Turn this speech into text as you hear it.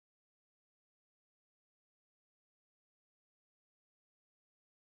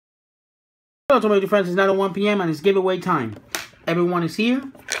Hello to my friends, it's now 1 p.m. and it's giveaway time. Everyone is here.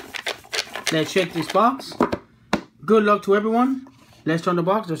 Let's check this box. Good luck to everyone. Let's turn the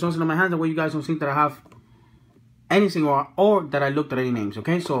box. There's nothing on my hand. That way you guys don't think that I have anything or that I looked at any names.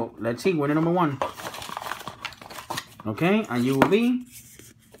 Okay, so let's see. Winner number 1. Okay, and you will be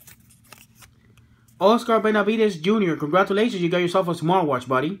Oscar Benavides Jr. Congratulations, you got yourself a smartwatch,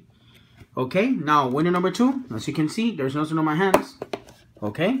 buddy. Okay, now winner number 2. As you can see, there's nothing on my hands.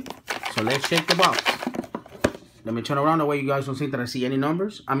 Okay, so let's check the box. Let me turn around the way you guys don't think that I see any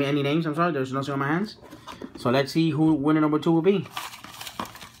numbers. I mean, any names, I'm sorry. There's nothing on my hands. So let's see who winner number 2 will be.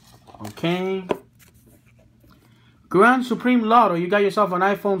 Okay. Grand Supreme Lotto, you got yourself an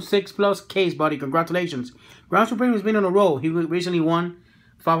iPhone 6 Plus case, buddy. Congratulations. Grand Supreme has been on a roll. He recently won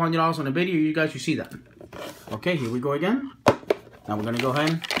 $500 on the video. You guys should see that. Okay, here we go again. Now we're going to go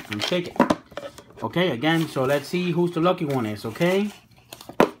ahead and shake it. Okay, again, so let's see who's the lucky one is, okay?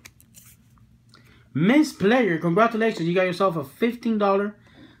 Miss Player, congratulations. You got yourself a $15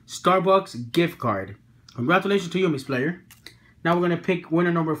 Starbucks gift card. Congratulations to you, Miss Player. Now we're going to pick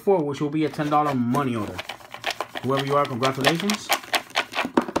winner number 4, which will be a $10 money order. Whoever you are, congratulations.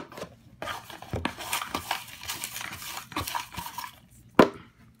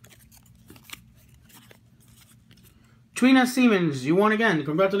 Trina Siemens, you won again.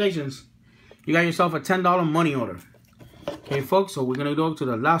 Congratulations. You got yourself a $10 money order. Okay, folks, so we're going to go to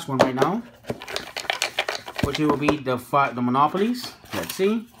the last one right now, which will be the Monopolies. Let's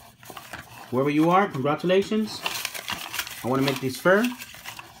see. Whoever you are, congratulations. I want to make this fair.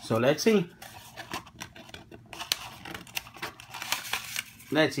 So let's see.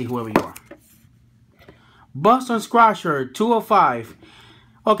 Let's see whoever you are. Boston Scratcher 205.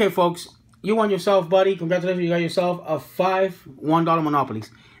 Okay, folks. You won yourself, buddy. Congratulations. You got yourself a $1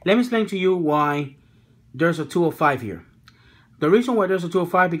 Monopolies. Let me explain to you why there's a 205 here. The reason why there's a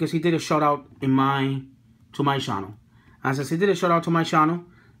 205 because he did a shout out to my channel. And since he did a shout out to my channel,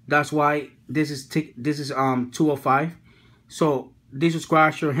 that's why this is 205. So this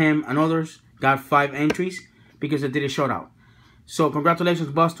Scratcher, him, and others got 5 entries because they did a shout out. So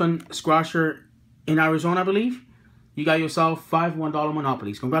congratulations, Boston Scratcher in Arizona, I believe. You got yourself 5 $1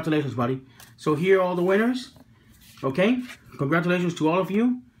 Monopolies. Congratulations, buddy. So here are all the winners. Okay. Congratulations to all of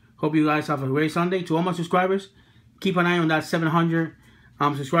you. Hope you guys have a great Sunday. To all my subscribers, keep an eye on that 700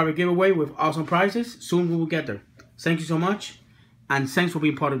 subscriber giveaway with awesome prizes. Soon we will get there. Thank you so much. And thanks for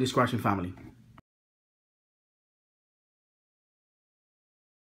being part of the Scratching family.